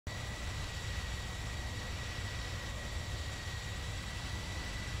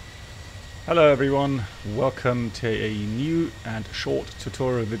Hello everyone, welcome to a new and short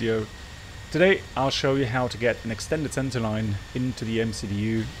tutorial video. Today I'll show you how to get an extended centerline into the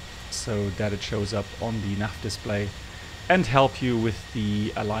MCDU so that it shows up on the nav display and help you with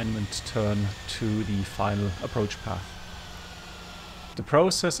the alignment turn to the final approach path. The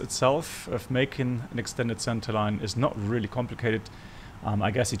process itself of making an extended centerline is not really complicated.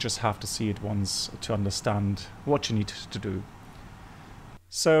 I guess you just have to see it once to understand what you need to do.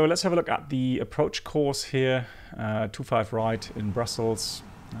 So let's have a look at the approach course here, 25 right in Brussels.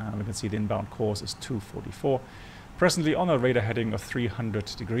 We can see the inbound course is 244. Presently on a radar heading of 300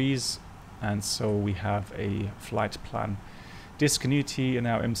 degrees, and so we have a flight plan discontinuity in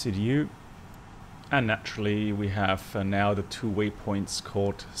our MCDU. And naturally we have now the two waypoints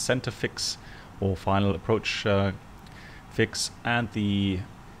called center fix or final approach fix and the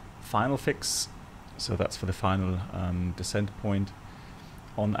final fix. So that's for the final descent point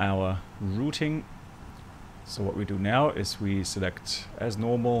on our routing. So what we do now is we select as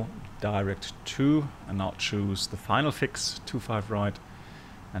normal direct to, and I'll choose the final fix 25 right,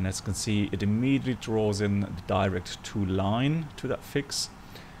 and as you can see it immediately draws in the direct to line to that fix.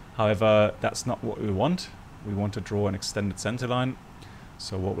 However, that's not what we want. We want to draw an extended centerline.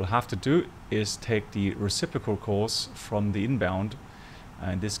 So what we'll have to do is take the reciprocal course from the inbound.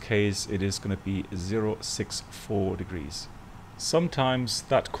 In this case it is going to be 064 degrees. Sometimes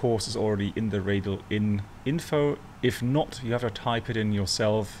that course is already in the radial in info. If not, you have to type it in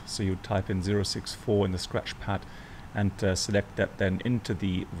yourself. So you type in 064 in the scratch pad and select that then into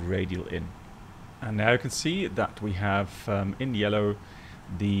the radial in. And now you can see that we have in yellow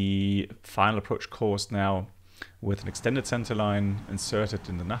the final approach course now with an extended centerline inserted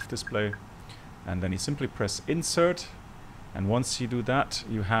in the nav display. And then you simply press insert. And once you do that,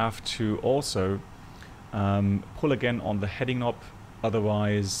 you have to also pull again on the heading knob,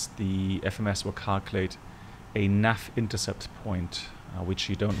 otherwise the FMS will calculate a nav intercept point, which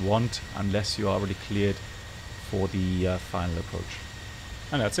you don't want unless you are already cleared for the final approach.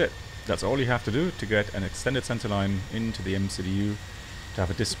 And that's it. That's all you have to do to get an extended centerline into the MCDU to have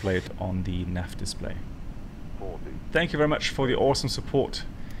it displayed on the nav display. Thank you very much for the awesome support.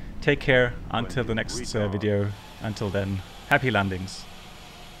 Take care until the next video. Until then, happy landings.